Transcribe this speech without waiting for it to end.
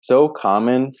So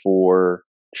common for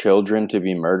children to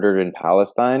be murdered in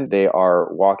Palestine, they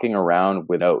are walking around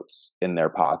with notes in their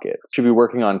pockets. Should be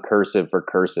working on cursive for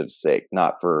cursive's sake,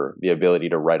 not for the ability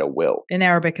to write a will. In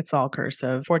Arabic, it's all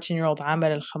cursive. 14-year-old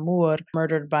Amr al-Khamour,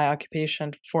 murdered by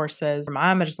occupation forces. From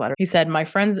Amir's letter, he said, "My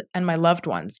friends and my loved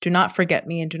ones, do not forget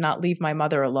me and do not leave my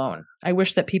mother alone. I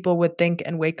wish that people would think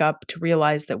and wake up to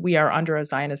realize that we are under a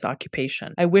Zionist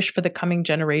occupation. I wish for the coming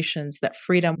generations that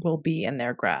freedom will be in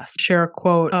their grasp." Share a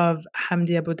quote of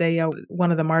Hamdi Abu Daya,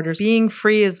 one of the martyrs. "Being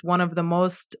free is one of the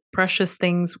most precious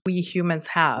things we humans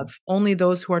have. Only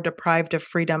those who are deprived of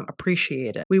freedom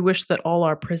appreciate it. We wish that all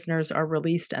our prisoners are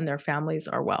released and their families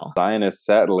are well." Zionist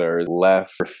settlers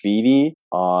left graffiti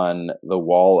on the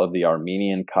wall of the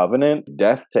Armenian Covenant: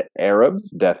 death to Arabs,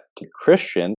 death to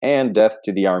Christians, and death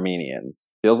to the Armenians.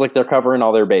 Feels like they're covering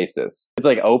all their bases. It's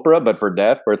like Oprah, but for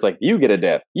death, where it's like, you get a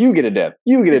death, you get a death,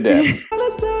 you get a death.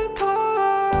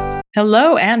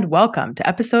 Hello and welcome to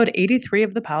episode 83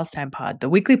 of the Palestine Pod, the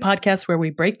weekly podcast where we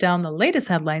break down the latest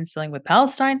headlines dealing with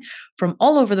Palestine from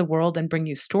all over the world and bring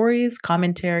you stories,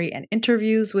 commentary, and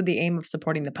interviews with the aim of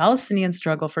supporting the Palestinian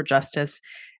struggle for justice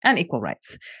and equal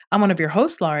rights. I'm one of your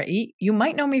hosts, Lara E. You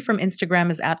might know me from Instagram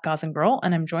as @GazanGirl,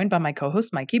 and I'm joined by my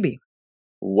co-host, Mikey B.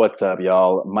 What's up,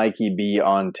 y'all? Mikey B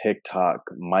on TikTok,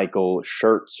 Michael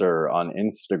Schertzer on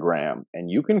Instagram,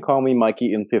 and you can call me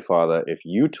Mikey Intifada if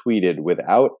you tweeted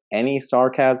without any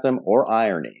sarcasm or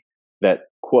irony that,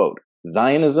 quote,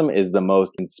 Zionism is the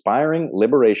most inspiring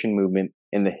liberation movement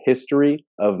in the history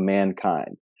of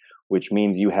mankind, which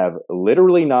means you have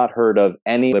literally not heard of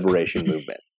any liberation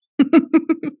movement.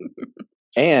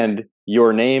 And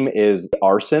your name is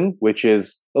Arson, which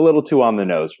is a little too on the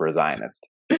nose for a Zionist.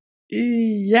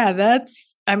 Yeah,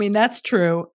 that's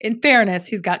true. In fairness,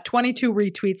 he's got 22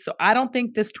 retweets, so I don't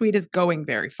think this tweet is going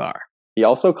very far. He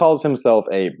also calls himself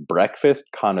a breakfast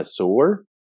connoisseur.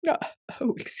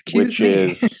 Oh, excuse me. Which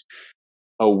is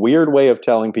a weird way of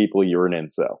telling people you're an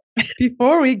incel.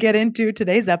 Before we get into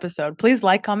today's episode, please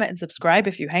like, comment, and subscribe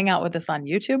if you hang out with us on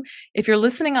YouTube. If you're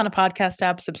listening on a podcast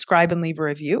app, subscribe and leave a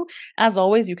review. As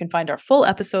always, you can find our full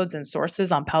episodes and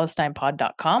sources on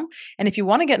PalestinePod.com. And if you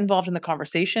want to get involved in the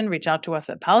conversation, reach out to us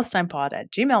at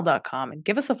PalestinePod@gmail.com and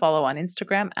give us a follow on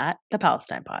Instagram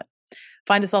 @ThePalestinePod.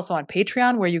 Find us also on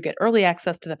Patreon, where you get early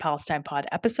access to the Palestine Pod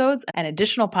episodes and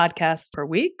additional podcasts per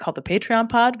week called the Patreon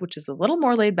Pod, which is a little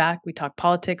more laid back. We talk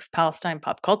politics, Palestine,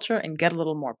 pop culture, and get a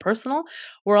little more personal.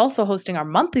 We're also hosting our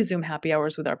monthly Zoom happy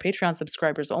hours with our Patreon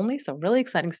subscribers only, so really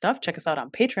exciting stuff. Check us out on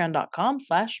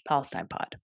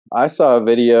patreon.com/PalestinePod. I saw a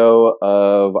video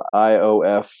of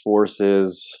IOF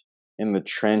forces in the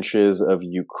trenches of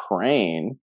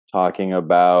Ukraine talking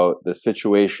about the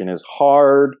situation is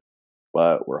hard,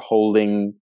 but we're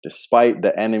holding despite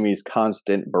the enemy's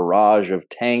constant barrage of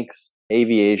tanks,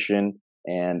 aviation,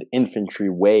 and infantry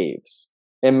waves.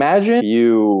 Imagine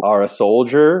you are a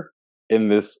soldier in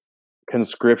this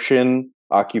conscription,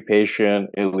 occupation,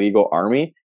 illegal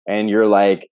army, and you're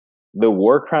like, the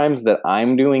war crimes that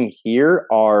I'm doing here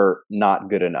are not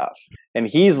good enough. And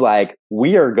he's like,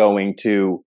 we are going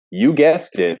to, you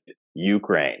guessed it,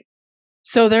 Ukraine.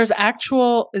 So there's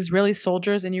actual Israeli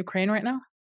soldiers in Ukraine right now?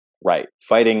 Right.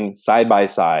 Fighting side by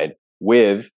side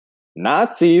with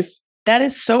Nazis. That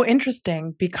is so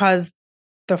interesting because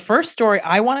the first story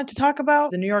I wanted to talk about,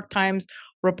 the New York Times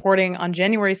reporting on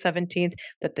January 17th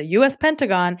that the U.S.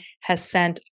 Pentagon has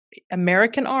sent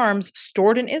American arms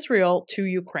stored in Israel to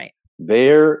Ukraine.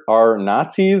 There are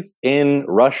Nazis in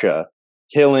Russia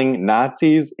killing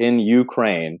Nazis in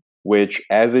Ukraine, which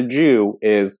as a Jew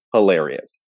is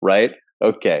hilarious, right?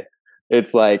 Okay.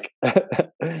 It's like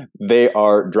they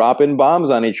are dropping bombs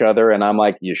on each other, and I'm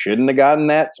like, you shouldn't have gotten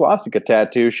that swastika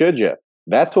tattoo, should you?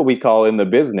 That's what we call in the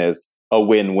business a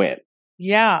win-win.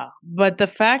 Yeah, but the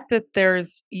fact that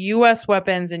there's U.S.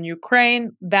 weapons in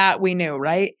Ukraine, that we knew,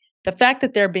 right? The fact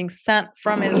that they're being sent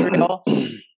from Israel,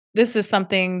 this is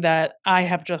something that I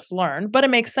have just learned, but it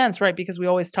makes sense, right? Because we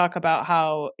always talk about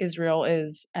how Israel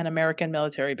is an American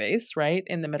military base, right,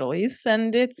 in the Middle East,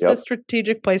 and it's a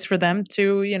strategic place for them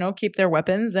to, keep their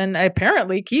weapons and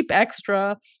apparently keep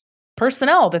extra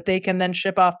personnel that they can then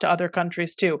ship off to other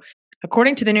countries too.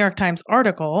 According to the New York Times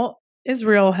article,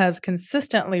 Israel has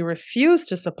consistently refused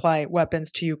to supply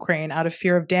weapons to Ukraine out of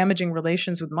fear of damaging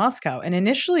relations with Moscow and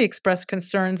initially expressed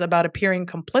concerns about appearing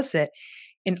complicit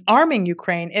in arming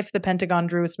Ukraine if the Pentagon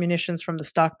drew its munitions from the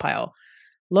stockpile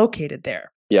located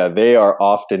there. Yeah, they are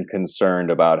often concerned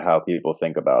about how people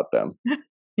think about them.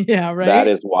 Yeah, right? That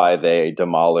is why they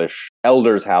demolish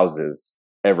elders' houses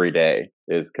every day,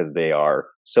 is because they are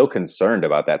so concerned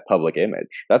about that public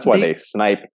image. That's why they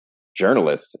snipe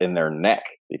journalists in their neck,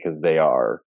 because they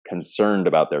are concerned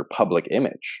about their public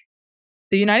image.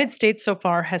 The United States so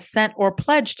far has sent or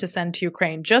pledged to send to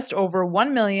Ukraine just over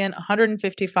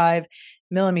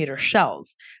 1,155,000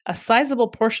 shells. A sizable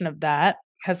portion of that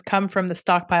has come from the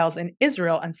stockpiles in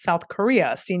Israel and South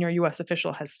Korea, a senior U.S.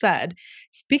 official has said,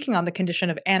 speaking on the condition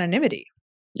of anonymity.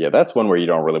 Yeah, that's one where you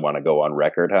don't really want to go on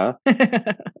record, huh?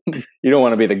 You don't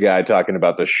want to be the guy talking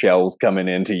about the shells coming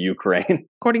into Ukraine.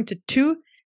 According to two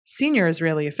senior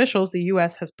Israeli officials, the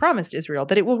U.S. has promised Israel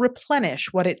that it will replenish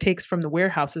what it takes from the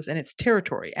warehouses in its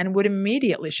territory and would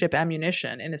immediately ship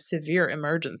ammunition in a severe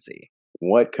emergency.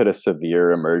 What could a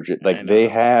severe emergency... Like, they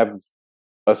have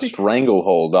a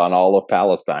stranglehold on all of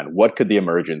Palestine. What could the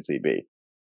emergency be?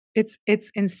 It's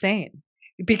insane.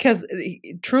 Because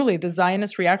truly, the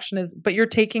Zionist reaction is, but you're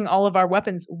taking all of our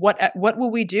weapons. What will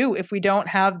we do if we don't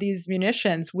have these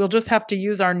munitions? We'll just have to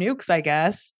use our nukes, I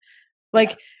guess.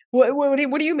 Like, what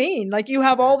do you mean? Like, you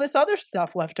have all this other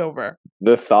stuff left over.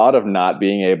 The thought of not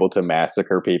being able to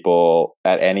massacre people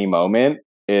at any moment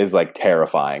is like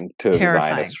terrifying to the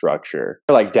Zionist structure.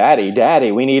 They're like,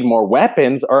 Daddy, we need more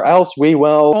weapons or else we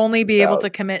will only be able to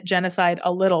commit genocide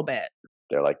a little bit.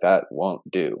 They're like, that won't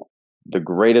do. The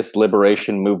greatest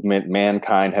liberation movement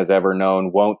mankind has ever known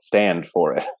won't stand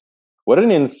for it. What an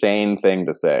insane thing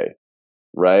to say,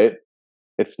 right?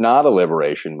 It's not a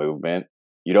liberation movement.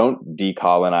 You don't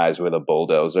decolonize with a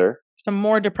bulldozer. Some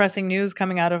more depressing news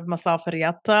coming out of Masafer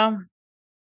Yatta.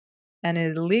 An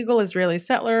illegal Israeli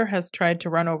settler has tried to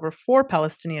run over 4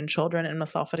 Palestinian children in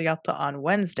Masafer Yatta on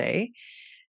Wednesday,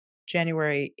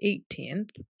 January 18th.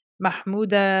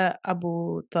 Mahmouda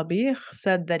Abu Tabikh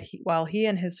said that while he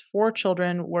and his 4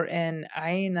 children were in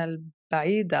Ain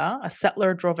al-Baida, a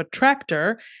settler drove a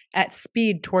tractor at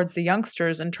speed towards the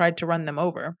youngsters and tried to run them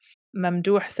over.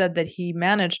 Mamdouh said that he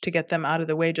managed to get them out of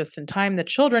the way just in time. The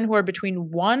children, who are between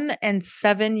 1 and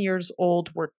 7 years old,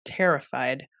 were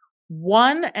terrified.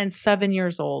 1 and 7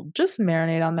 years old. Just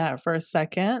marinate on that for a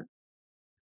second.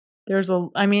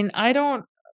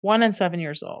 1 and 7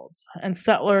 years old, and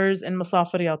settlers in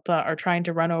Masafer Yatta are trying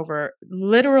to run over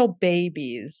literal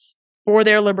babies for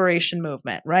their liberation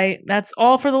movement, right? That's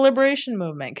all for the liberation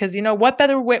movement, because what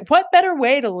better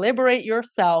way to liberate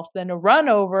yourself than to run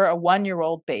over a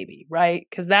 1-year-old baby, right?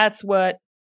 Because that's what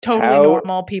totally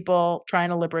normal people trying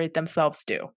to liberate themselves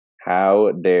do.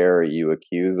 How dare you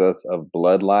accuse us of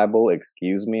blood libel?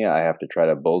 Excuse me, I have to try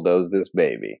to bulldoze this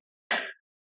baby.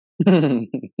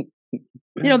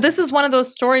 This is one of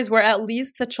those stories where at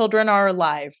least the children are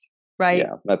alive, right?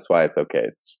 Yeah, that's why it's okay.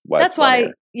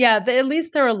 At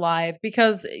least they're alive,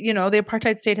 because, the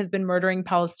apartheid state has been murdering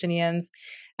Palestinians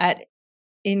at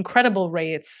incredible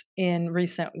rates in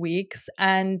recent weeks.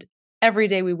 And every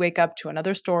day we wake up to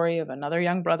another story of another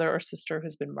young brother or sister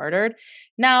who's been murdered.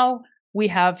 Now we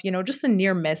have, just a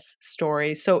near miss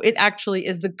story. So it actually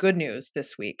is the good news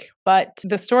this week. But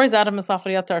the stories out of Masafer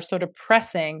Yatta are so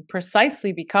depressing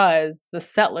precisely because the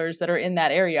settlers that are in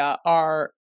that area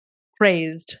are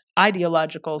crazed,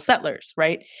 ideological settlers,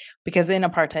 right? Because in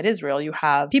apartheid Israel, you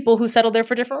have people who settle there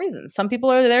for different reasons. Some people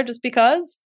are there just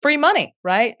because free money,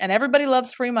 right? And everybody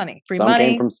loves free money. Some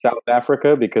came from South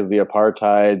Africa because the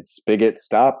apartheid spigot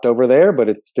stopped over there, but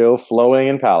it's still flowing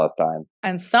in Palestine.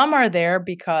 And some are there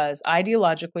because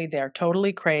ideologically they're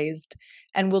totally crazed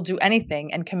and will do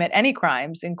anything and commit any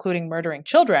crimes, including murdering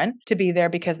children, to be there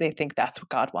because they think that's what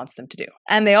God wants them to do.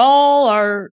 And they all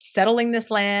are settling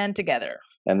this land together.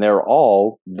 And they're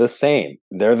all the same.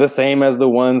 They're the same as the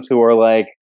ones who are like,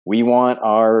 I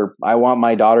want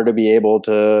my daughter to be able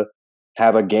to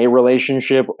have a gay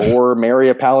relationship or marry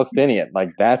a Palestinian. Like,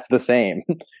 that's the same.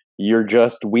 You're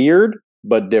just weird,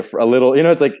 but different. A little,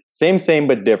 it's like same,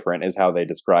 but different is how they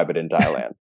describe it in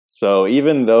Thailand. So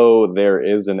even though there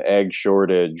is an egg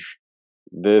shortage,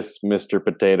 this Mr.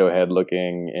 Potato Head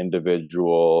looking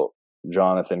individual,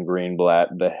 Jonathan Greenblatt,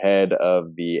 the head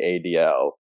of the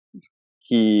ADL,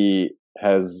 he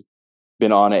has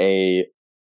been on a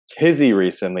tizzy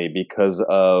recently because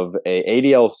of a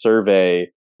ADL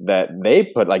survey that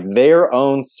they put, like their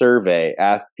own survey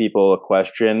asked people a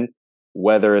question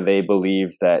whether they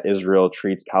believe that Israel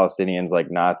treats Palestinians like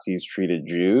Nazis treated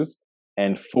Jews,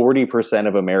 and 40%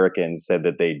 of Americans said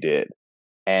that they did.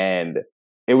 And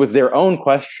it was their own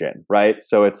question, right?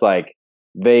 So it's like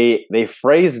they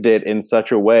phrased it in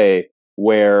such a way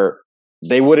where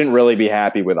they wouldn't really be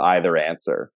happy with either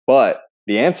answer. But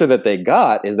the answer that they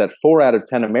got is that 4 out of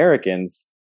 10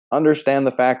 Americans understand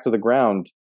the facts of the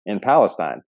ground in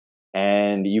Palestine.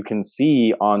 And you can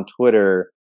see on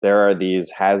Twitter, there are these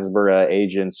Hasbara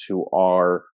agents who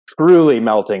are truly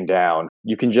melting down.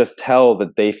 You can just tell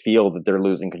that they feel that they're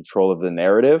losing control of the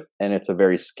narrative, and it's a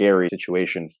very scary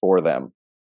situation for them.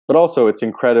 But also, it's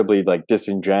incredibly like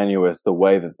disingenuous the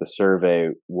way that the survey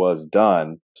was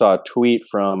done. Saw a tweet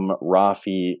from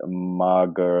Rafi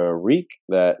Magarik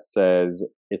that says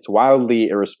it's wildly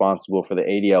irresponsible for the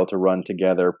ADL to run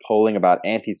together polling about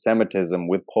anti-Semitism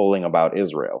with polling about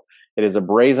Israel. It is a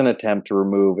brazen attempt to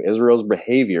remove Israel's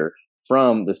behavior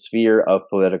from the sphere of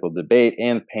political debate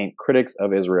and paint critics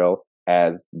of Israel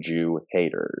as Jew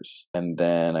haters. And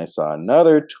then I saw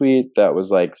another tweet that was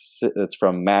like, it's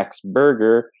from Max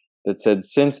Berger, that said,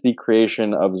 since the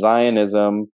creation of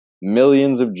Zionism,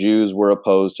 millions of Jews were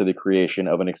opposed to the creation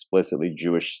of an explicitly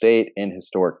Jewish state in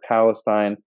historic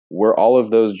Palestine. Were all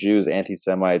of those Jews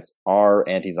anti-Semites are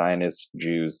anti-Zionist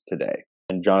Jews today?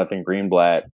 And Jonathan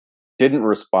Greenblatt didn't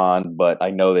respond, but I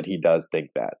know that he does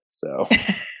think that. So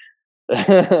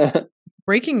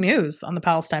breaking news on the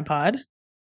Palestine pod.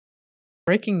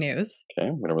 Breaking news. Okay,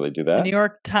 we don't really do that. The New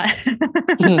York Times.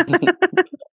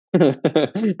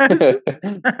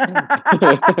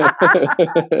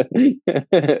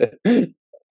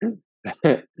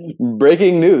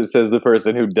 Breaking news, says the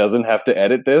person who doesn't have to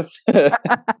edit this.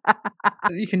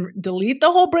 You can delete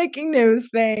the whole breaking news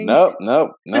thing. Nope.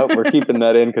 We're keeping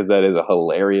that in because that is a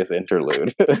hilarious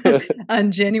interlude.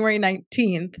 On January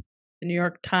 19th, the New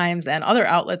York Times and other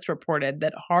outlets reported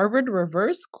that Harvard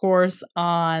reversed course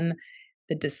on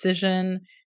the decision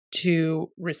to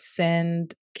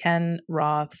rescind Ken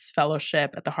Roth's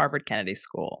fellowship at the Harvard Kennedy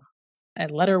School. A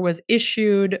letter was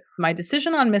issued. My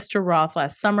decision on Mr. Roth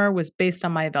last summer was based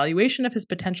on my evaluation of his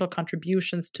potential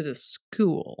contributions to the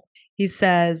school. He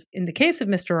says, in the case of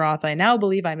Mr. Roth, I now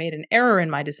believe I made an error in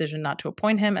my decision not to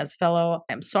appoint him as fellow.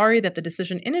 I am sorry that the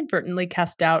decision inadvertently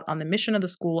cast doubt on the mission of the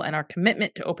school and our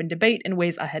commitment to open debate in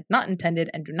ways I had not intended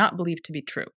and do not believe to be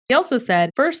true. He also said,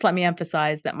 first, let me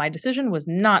emphasize that my decision was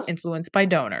not influenced by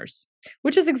donors,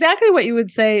 which is exactly what you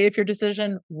would say if your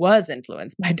decision was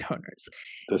influenced by donors.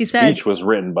 The speech was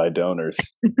written by donors.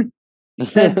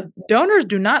 Donors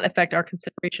do not affect our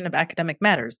consideration of academic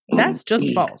matters. That's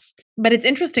just false. But it's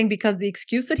interesting because the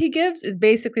excuse that he gives is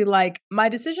basically like, my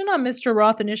decision on Mr.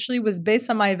 Roth initially was based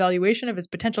on my evaluation of his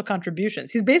potential contributions.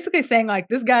 He's basically saying like,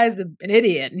 this guy's an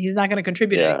idiot and he's not going to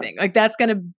contribute anything. Like that's going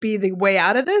to be the way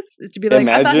out of this, is to be like,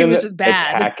 imagine I thought he was just bad.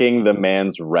 Attacking the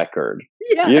man's record.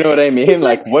 Yeah. You know what I mean?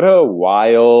 Like what a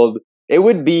wild... It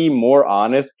would be more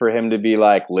honest for him to be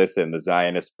like, listen, the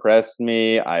Zionists pressed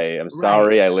me. I am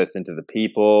sorry. Right. I listened to the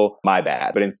people. My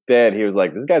bad. But instead, he was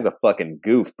like, this guy's a fucking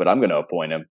goof, but I'm going to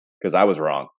appoint him because I was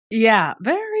wrong. Yeah,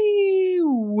 very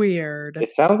weird.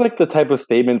 It sounds like the type of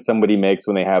statement somebody makes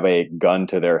when they have a gun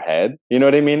to their head. You know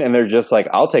what I mean? And they're just like,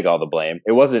 I'll take all the blame.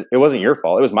 It wasn't your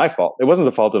fault. It was my fault. It wasn't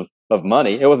the fault of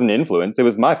money. It wasn't influence. It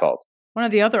was my fault. One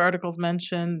of the other articles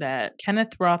mentioned that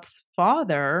Kenneth Roth's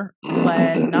father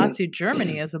fled Nazi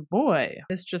Germany as a boy.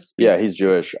 This just he's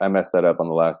Jewish. I messed that up on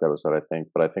the last episode, I think,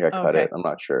 but I think I cut it. I'm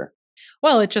not sure.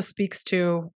 Well, it just speaks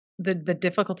to the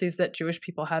difficulties that Jewish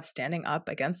people have standing up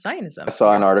against Zionism. I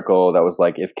saw an article that was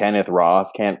like, if Kenneth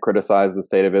Roth can't criticize the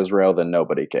state of Israel, then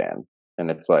nobody can.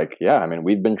 And it's like, yeah, I mean,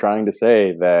 we've been trying to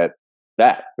say that.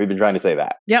 We've been trying to say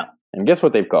that. Yeah. And guess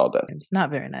what they've called us? It's not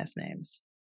very nice names.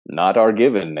 Not our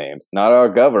given names, not our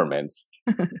governments.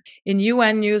 In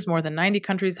UN news, more than 90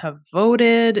 countries have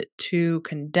voted to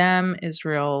condemn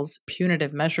Israel's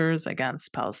punitive measures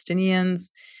against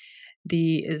Palestinians.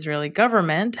 The Israeli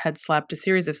government had slapped a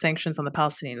series of sanctions on the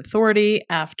Palestinian Authority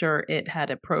after it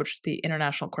had approached the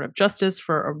International Court of Justice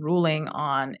for a ruling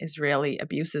on Israeli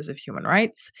abuses of human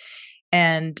rights.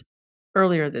 And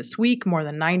earlier this week, more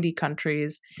than 90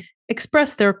 countries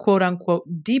expressed their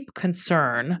quote-unquote deep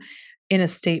concern in a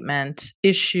statement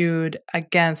issued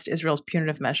against Israel's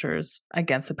punitive measures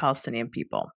against the Palestinian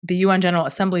people. The UN General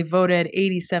Assembly voted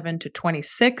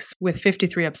 87-26 with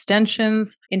 53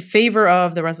 abstentions in favor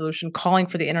of the resolution calling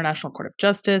for the International Court of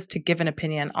Justice to give an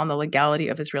opinion on the legality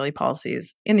of Israeli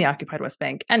policies in the occupied West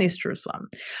Bank and East Jerusalem.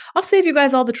 I'll save you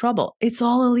guys all the trouble. It's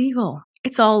all illegal.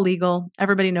 It's all legal.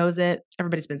 Everybody knows it.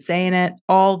 Everybody's been saying it.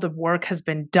 All the work has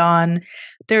been done.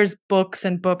 There's books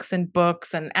and books and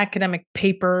books and academic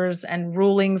papers and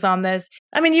rulings on this.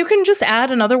 I mean, you can just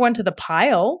add another one to the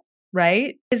pile,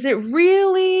 right? Is it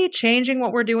really changing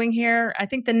what we're doing here? I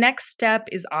think the next step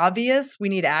is obvious. We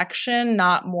need action,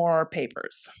 not more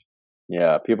papers.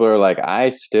 Yeah, people are like, I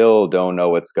still don't know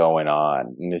what's going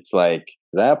on. And it's like,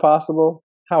 is that possible?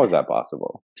 How is that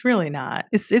possible? It's really not.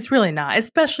 It's really not,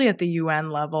 especially at the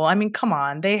UN level. I mean, come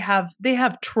on. They have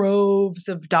troves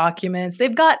of documents.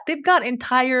 They've got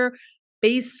entire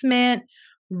basement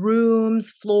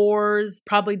rooms, floors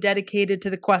probably dedicated to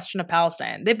the question of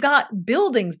Palestine. They've got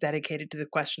buildings dedicated to the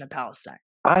question of Palestine.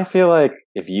 I feel like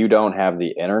if you don't have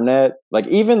the internet, like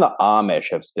even the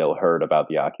Amish have still heard about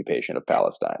the occupation of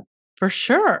Palestine. For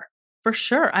sure. For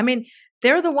sure. I mean,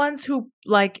 they're the ones who,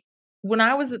 like, when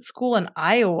I was at school in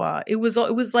Iowa, it was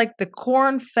like the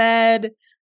corn-fed,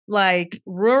 like,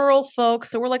 rural folks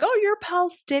that were like, "Oh, you're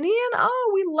Palestinian?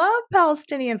 Oh, we love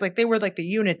Palestinians." Like, they were like the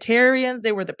Unitarians,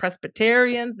 they were the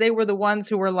Presbyterians, they were the ones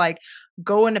who were like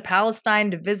going to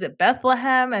Palestine to visit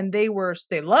Bethlehem, and they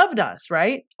loved us,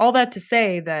 right? All that to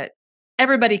say that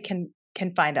everybody can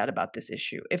find out about this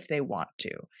issue if they want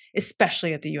to,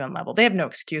 especially at the UN level. They have no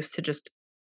excuse to just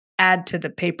add to the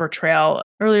paper trail.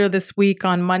 Earlier this week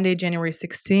on Monday, January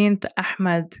 16th,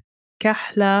 Ahmed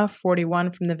Kahla,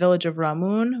 41, from the village of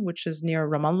Ramun, which is near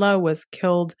Ramallah, was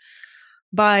killed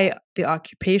by the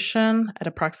occupation at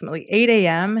approximately 8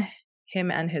 a.m. Him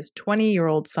and his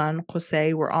 20-year-old son,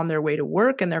 Qusay, were on their way to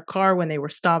work in their car when they were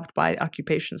stopped by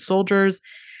occupation soldiers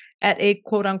at a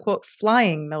quote-unquote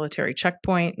flying military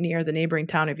checkpoint near the neighboring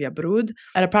town of Yabrud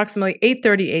at approximately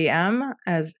 8:30 a.m.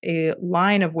 as a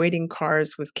line of waiting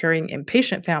cars was carrying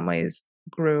impatient families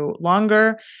grew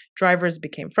longer. Drivers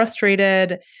became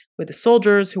frustrated with the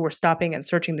soldiers who were stopping and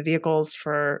searching the vehicles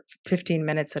for 15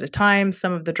 minutes at a time.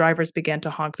 Some of the drivers began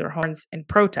to honk their horns in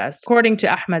protest. According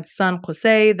to Ahmed's son,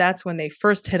 Qusay, that's when they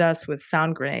first hit us with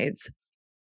sound grenades.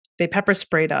 They pepper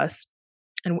sprayed us.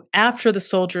 And after the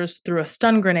soldiers threw a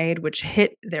stun grenade, which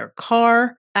hit their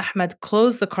car, Ahmed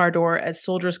closed the car door as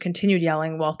soldiers continued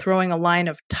yelling while throwing a line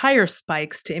of tire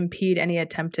spikes to impede any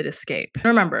attempted escape.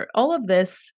 Remember, all of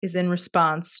this is in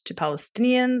response to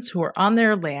Palestinians who are on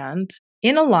their land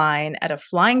in a line at a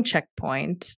flying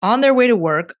checkpoint on their way to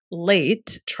work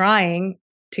late, trying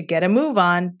to get a move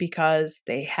on because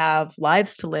they have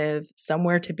lives to live,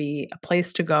 somewhere to be, a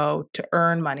place to go to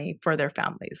earn money for their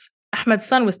families. Ahmed's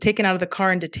son was taken out of the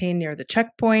car and detained near the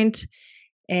checkpoint,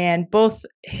 and both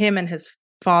him and his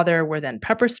father were then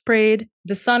pepper sprayed.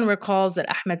 The son recalls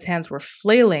that Ahmed's hands were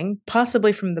flailing,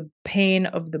 possibly from the pain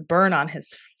of the burn on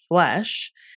his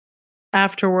flesh.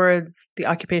 Afterwards, the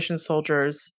occupation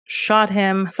soldiers shot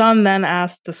him. Son then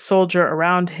asked the soldier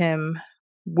around him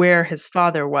where his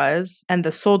father was, and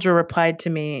the soldier replied to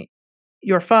me,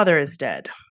 "Your father is dead."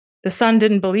 The son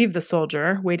didn't believe the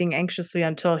soldier, waiting anxiously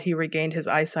until he regained his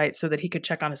eyesight so that he could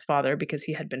check on his father because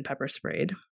he had been pepper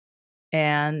sprayed.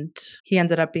 And he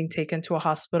ended up being taken to a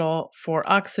hospital for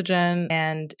oxygen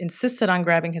and insisted on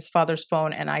grabbing his father's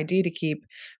phone and ID to keep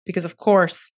because, of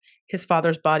course, his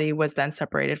father's body was then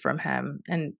separated from him.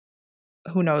 And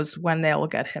who knows when they'll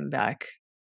get him back,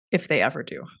 if they ever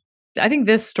do. I think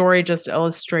this story just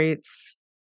illustrates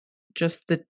just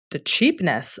the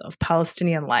cheapness of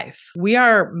Palestinian life. We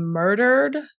are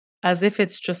murdered as if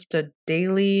it's just a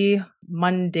daily,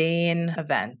 mundane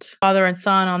event. Father and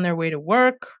son on their way to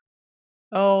work.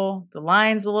 Oh, the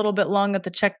line's a little bit long at the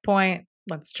checkpoint.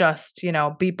 Let's just,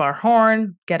 beep our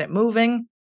horn, get it moving.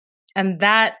 And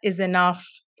that is enough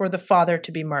for the father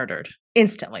to be murdered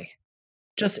instantly,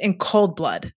 just in cold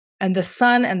blood. And the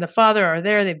son and the father are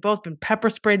there. They've both been pepper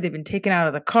sprayed. They've been taken out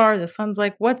of the car. The son's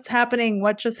like, "What's happening?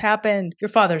 What just happened?" "Your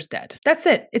father's dead." That's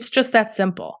it. It's just that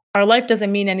simple. Our life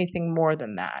doesn't mean anything more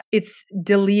than that. It's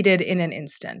deleted in an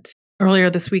instant.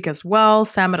 Earlier this week as well,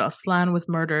 Samir Aslan was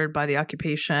murdered by the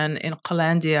occupation in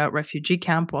Qalandia refugee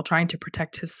camp while trying to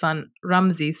protect his son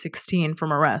Ramzi, 16,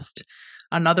 from arrest.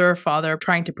 Another father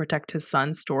trying to protect his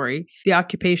son's story. The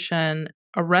occupation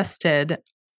arrested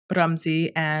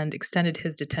Ramzi and extended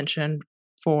his detention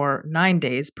for 9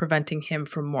 days, preventing him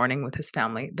from mourning with his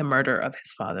family the murder of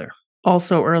his father.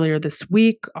 Also earlier this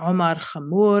week, Omar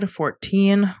Khamour,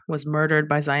 14, was murdered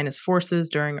by Zionist forces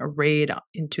during a raid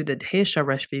into the Dheisha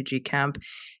refugee camp,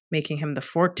 making him the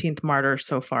 14th martyr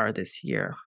so far this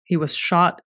year. He was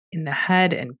shot in the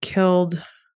head and killed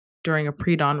during a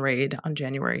pre-dawn raid on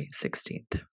January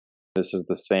 16th. This is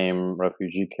the same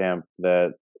refugee camp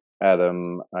that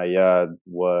Adam Ayad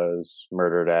was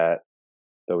murdered at,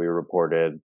 that we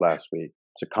reported last week.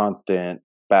 It's a constant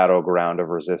battleground of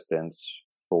resistance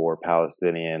for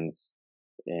Palestinians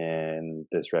in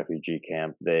this refugee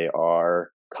camp. They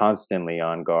are constantly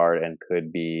on guard and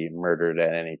could be murdered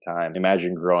at any time.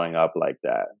 Imagine growing up like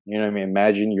that. You know what I mean?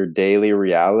 Imagine your daily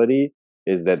reality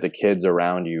is that the kids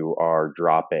around you are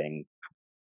dropping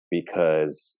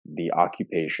because the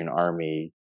occupation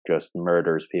army just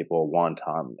murders people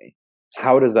wantonly.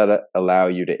 How does that allow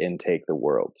you to intake the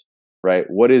world, right?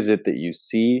 What is it that you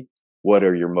see? What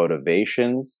are your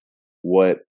motivations?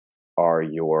 What are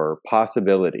your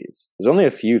possibilities? There's only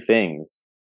a few things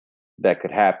that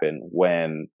could happen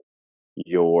when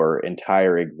your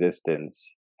entire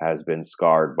existence has been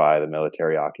scarred by the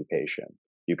military occupation.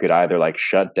 You could either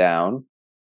shut down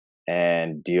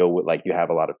and deal with, like, you have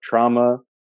a lot of trauma,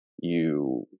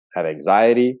 you have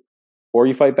anxiety, or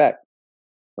you fight back,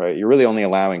 right? You're really only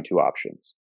allowing two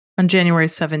options. On January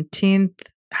 17th,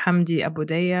 Hamdi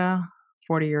Abudeya,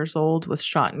 40 years old, was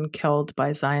shot and killed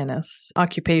by Zionist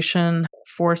occupation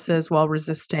forces while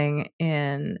resisting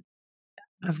in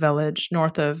a village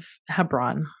north of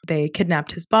Hebron. They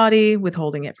kidnapped his body,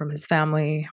 withholding it from his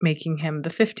family, making him the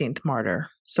 15th martyr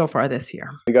so far this year.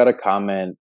 We got a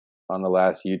comment on the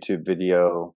last YouTube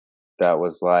video that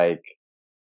was like,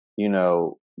 you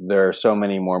know, there are so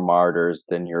many more martyrs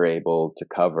than you're able to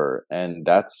cover. And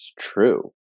that's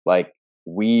true. Like,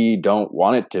 we don't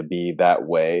want it to be that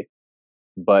way,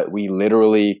 but we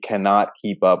literally cannot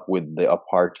keep up with the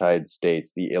apartheid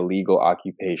states, the illegal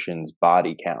occupation's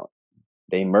body count.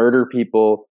 They murder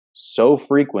people so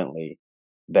frequently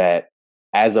that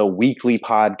as a weekly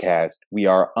podcast, we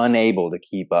are unable to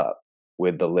keep up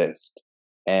with the list.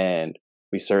 And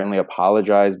we certainly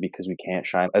apologize because we can't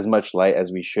shine as much light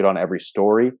as we should on every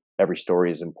story. Every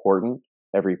story is important.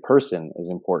 Every person is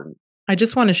important. I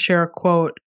just want to share a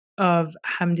quote of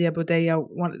Hamdi Abudeya,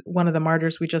 one of the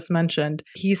martyrs we just mentioned.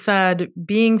 He said,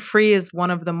 "Being free is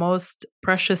one of the most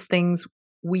precious things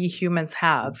we humans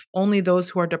have. Only those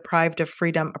who are deprived of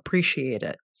freedom appreciate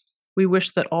it. We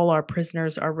wish that all our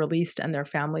prisoners are released and their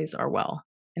families are well."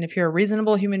 And if you're a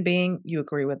reasonable human being, you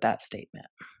agree with that statement.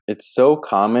 It's so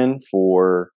common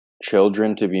for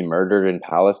children to be murdered in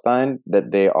Palestine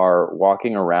that they are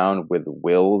walking around with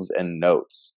wills and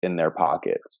notes in their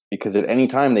pockets, because at any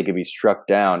time they could be struck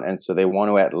down. And so they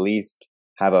want to at least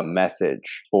have a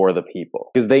message for the people,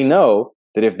 because they know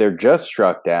that if they're just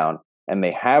struck down and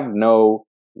they have no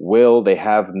will, they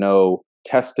have no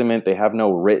testament, they have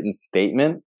no written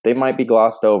statement, they might be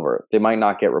glossed over. They might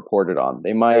not get reported on.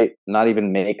 They might not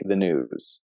even make the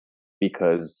news,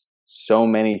 because so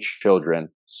many children,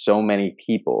 so many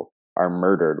people are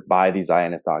murdered by the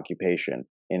Zionist occupation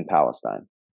in Palestine.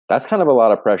 That's kind of a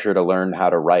lot of pressure to learn how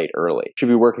to write early. You should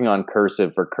be working on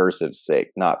cursive for cursive's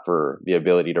sake, not for the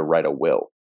ability to write a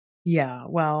will. Yeah,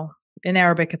 well, in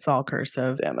Arabic, it's all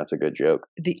cursive. Damn, that's a good joke.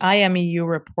 The IMEU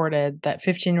reported that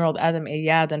 15-year-old Adam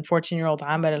Ayad and 14-year-old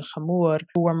Amr al-Khamour,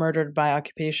 who were murdered by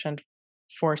occupation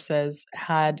forces,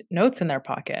 had notes in their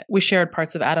pocket. We shared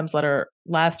parts of Adam's letter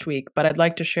last week, but I'd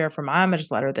like to share from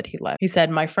Amir's letter that he left. He said,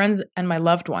 "My friends and my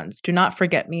loved ones, do not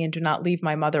forget me and do not leave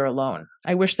my mother alone.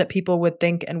 I wish that people would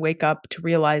think and wake up to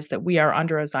realize that we are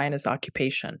under a Zionist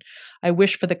occupation. I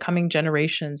wish for the coming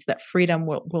generations that freedom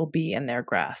will be in their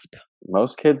grasp."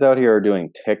 Most kids out here are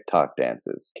doing TikTok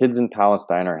dances. Kids in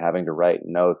Palestine are having to write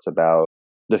notes about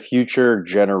the future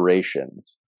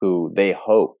generations who they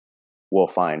hope will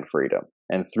find freedom.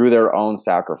 And through their own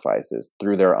sacrifices,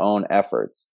 through their own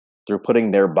efforts, through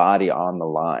putting their body on the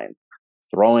line,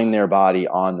 throwing their body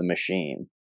on the machine,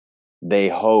 they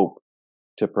hope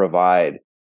to provide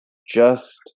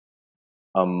just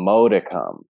a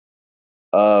modicum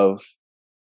of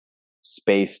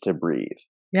space to breathe.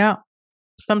 Yeah.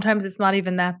 Sometimes it's not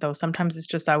even that, though. Sometimes it's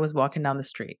just I was walking down the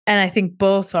street. And I think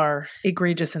both are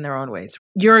egregious in their own ways.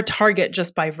 You're a target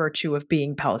just by virtue of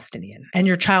being Palestinian, and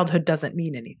your childhood doesn't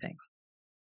mean anything.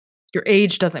 Your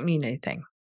age doesn't mean anything.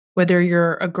 Whether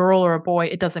you're a girl or a boy,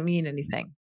 it doesn't mean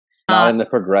anything. Not in the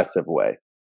progressive way.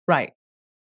 Right.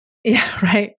 Yeah,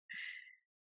 right.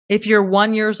 If you're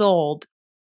 1 year old,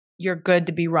 you're good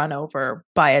to be run over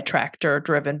by a tractor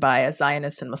driven by a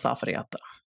Zionist in Masafa Riyadh.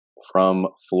 From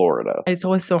Florida. It's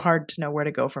always so hard to know where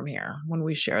to go from here when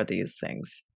we share these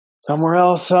things. Somewhere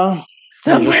else, huh?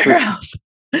 Somewhere else.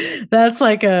 That's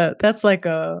like a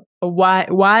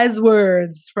wise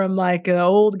words from like an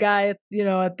old guy, you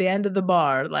know, at the end of the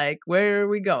bar. Like, where are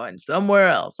we going? Somewhere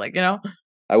else. Like, you know.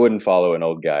 I wouldn't follow an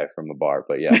old guy from a bar,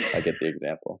 but yeah, I get the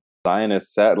example.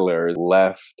 Zionist settlers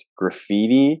left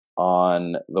graffiti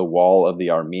on the wall of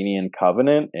the Armenian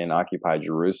Covenant in occupied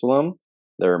Jerusalem.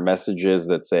 There are messages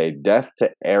that say death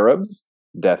to Arabs,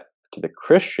 death to the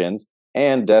Christians,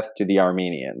 and death to the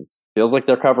Armenians. Feels like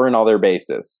they're covering all their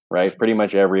bases, right? Pretty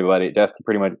much everybody. Death to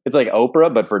pretty much, it's like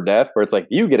Oprah, but for death, where it's like,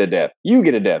 you get a death, you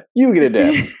get a death, you get a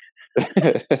death.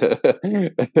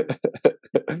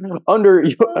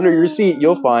 under your seat,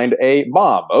 you'll find a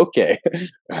bomb. Okay.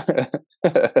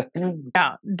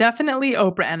 Yeah, definitely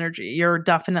Oprah energy. You're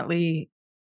definitely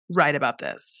right about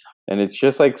this. And it's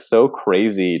just like so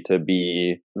crazy to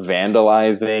be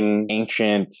vandalizing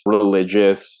ancient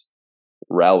religious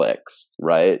relics,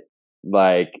 right?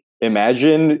 Like,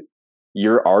 imagine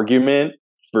your argument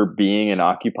for being in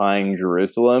occupying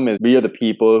Jerusalem is we are the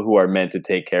people who are meant to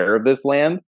take care of this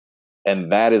land. And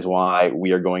that is why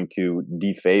we are going to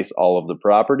deface all of the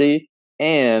property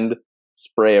and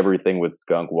spray everything with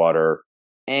skunk water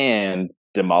and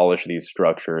demolish these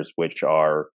structures, which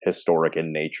are historic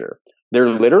in nature. They're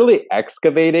literally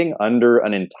excavating under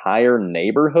an entire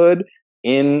neighborhood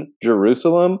in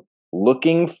Jerusalem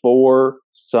looking for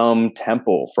some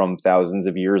temple from thousands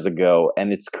of years ago.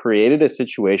 And it's created a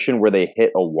situation where they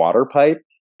hit a water pipe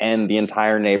and the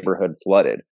entire neighborhood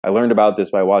flooded. I learned about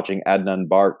this by watching Adnan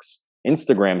Bark's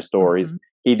Instagram stories. Mm-hmm.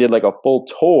 He did like a full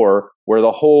tour where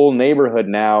the whole neighborhood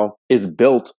now is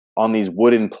built on these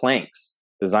wooden planks.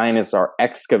 The Zionists are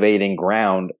excavating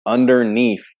ground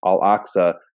underneath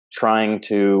Al-Aqsa, trying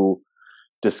to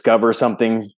discover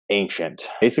something ancient.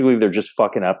 Basically, they're just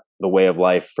fucking up the way of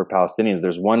life for Palestinians.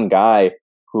 There's one guy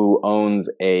who owns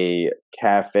a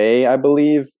cafe, I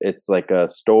believe. It's like a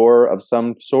store of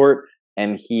some sort.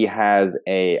 And he has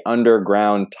a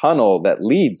underground tunnel that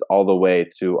leads all the way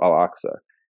to Al-Aqsa.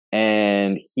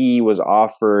 And he was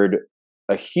offered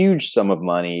a huge sum of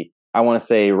money, I want to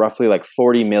say roughly like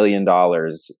 $40 million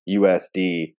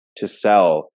USD to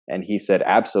sell. And he said,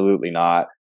 absolutely not,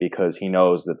 because he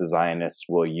knows that the Zionists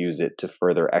will use it to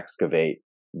further excavate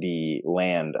the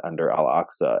land under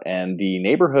Al-Aqsa. And the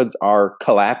neighborhoods are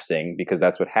collapsing because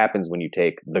that's what happens when you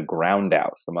take the ground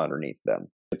out from underneath them.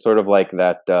 It's sort of like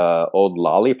that old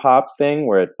lollipop thing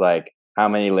where it's like, how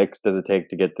many licks does it take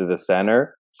to get to the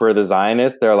center? For the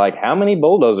Zionists, they're like, how many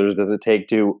bulldozers does it take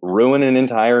to ruin an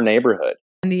entire neighborhood?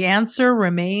 And the answer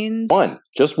remains one,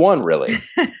 just one, really.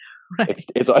 Right.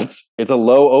 It's a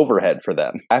low overhead for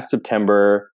them. Last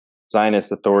September,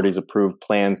 Zionist authorities approved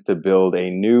plans to build a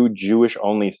new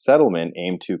Jewish-only settlement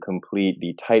aimed to complete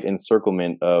the tight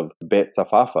encirclement of Beit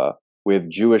Safafa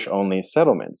with Jewish-only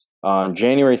settlements. On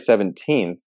January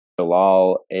 17th,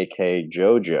 Bilal, a.k.a.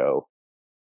 Jojo,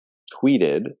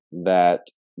 tweeted that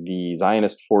the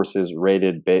Zionist forces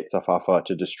raided Beit Safafa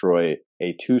to destroy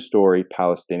a 2-story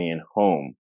Palestinian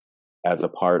home as a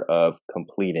part of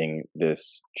completing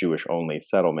this Jewish-only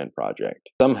settlement project.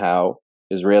 Somehow,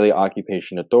 Israeli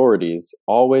occupation authorities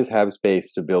always have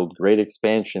space to build great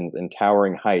expansions and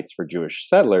towering heights for Jewish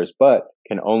settlers, but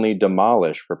can only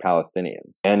demolish for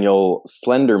Palestinians. Daniel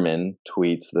Slenderman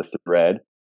tweets the thread.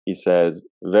 He says,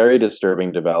 very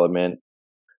disturbing development.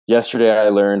 Yesterday, I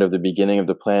learned of the beginning of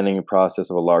the planning process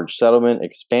of a large settlement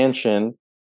expansion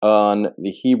on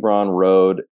the Hebron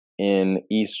Road in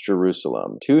East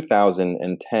Jerusalem.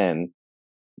 2010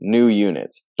 new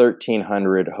units,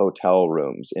 1,300 hotel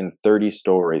rooms in 30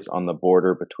 stories on the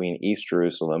border between East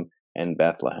Jerusalem and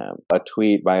Bethlehem. A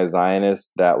tweet by a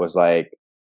Zionist that was like,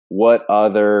 what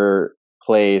other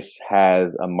place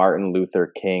has a Martin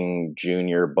Luther King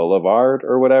Jr. Boulevard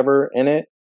or whatever in it?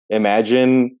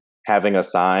 Imagine having a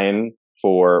sign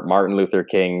for Martin Luther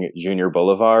King Jr.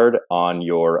 Boulevard on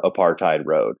your apartheid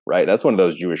road, right? That's one of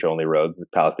those Jewish-only roads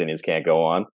that Palestinians can't go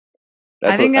on.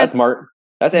 That's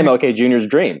MLK Jr.'s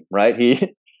dream, right?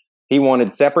 He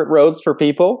wanted separate roads for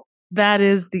people. That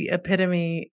is the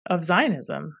epitome of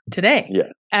Zionism today.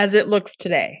 Yeah. As it looks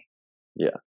today.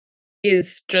 Yeah.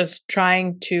 Is just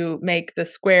trying to make the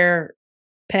square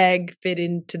peg fit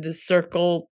into the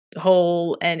circle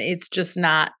hole, and it's just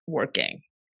not working.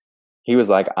 He was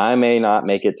like, I may not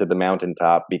make it to the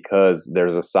mountaintop because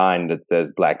there's a sign that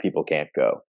says black people can't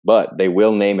go, but they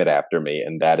will name it after me,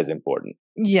 and that is important.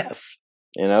 Yes.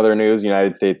 In other news,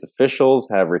 United States officials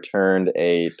have returned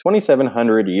a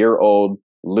 2,700-year-old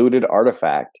looted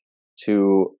artifact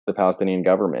to the Palestinian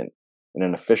government in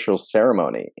an official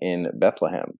ceremony in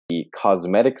Bethlehem. The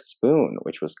cosmetic spoon,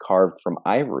 which was carved from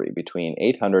ivory between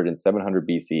 800 and 700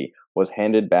 BC, was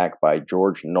handed back by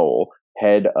George Knoll,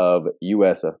 head of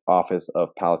U.S. Office of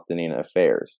Palestinian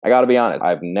Affairs. I gotta be honest,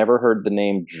 I've never heard the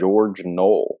name George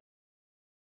Knoll.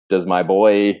 Does my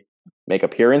boy make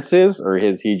appearances, or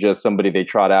is he just somebody they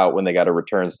trot out when they got to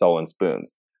return stolen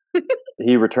spoons?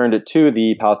 He returned it to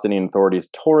the Palestinian Authority's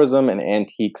Tourism and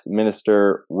Antiques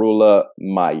Minister, Rula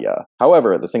Maya.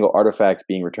 However, the single artifact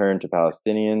being returned to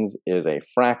Palestinians is a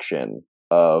fraction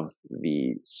of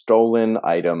the stolen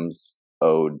items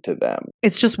owed to them.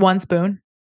 It's just one spoon?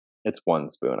 It's one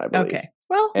spoon, I believe. Okay.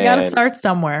 Well, you got to start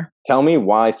somewhere. Tell me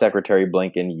why Secretary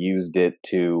Blinken used it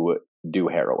to do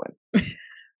heroin.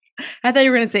 I thought you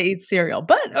were going to say eat cereal,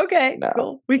 but okay, no.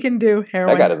 Cool. We can do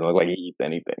heroin. That guy doesn't look like he eats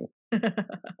anything. That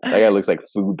guy looks like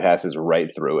food passes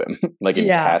right through him, like in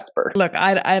Casper. Look,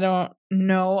 I don't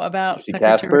know about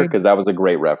Casper, because that was a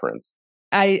great reference.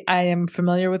 I am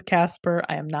familiar with Casper.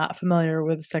 I am not familiar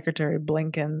with Secretary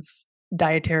Blinken's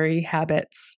dietary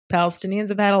habits. Palestinians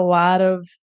have had a lot of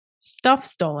stuff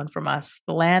stolen from us.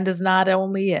 The land is not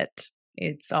only it.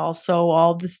 It's also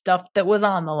all the stuff that was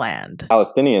on the land.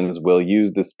 Palestinians will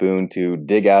use the spoon to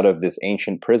dig out of this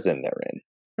ancient prison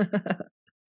they're in.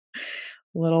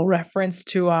 Little reference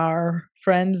to our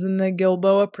friends in the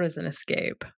Gilboa prison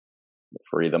escape.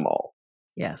 Free them all.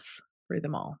 Yes, free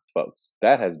them all. Folks,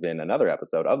 that has been another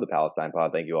episode of the Palestine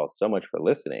Pod. Thank you all so much for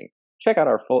listening. Check out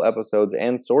our full episodes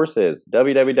and sources,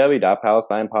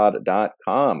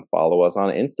 www.palestinepod.com. Follow us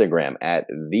on Instagram at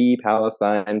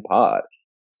 @thepalestinepod.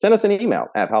 Send us an email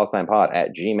at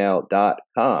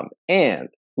palestinepod@gmail.com. And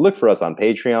look for us on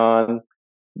Patreon,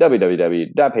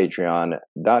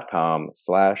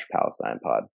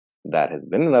 www.patreon.com/palestinepod. That has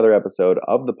been another episode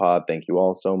of the pod. Thank you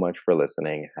all so much for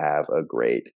listening. Have a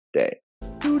great day.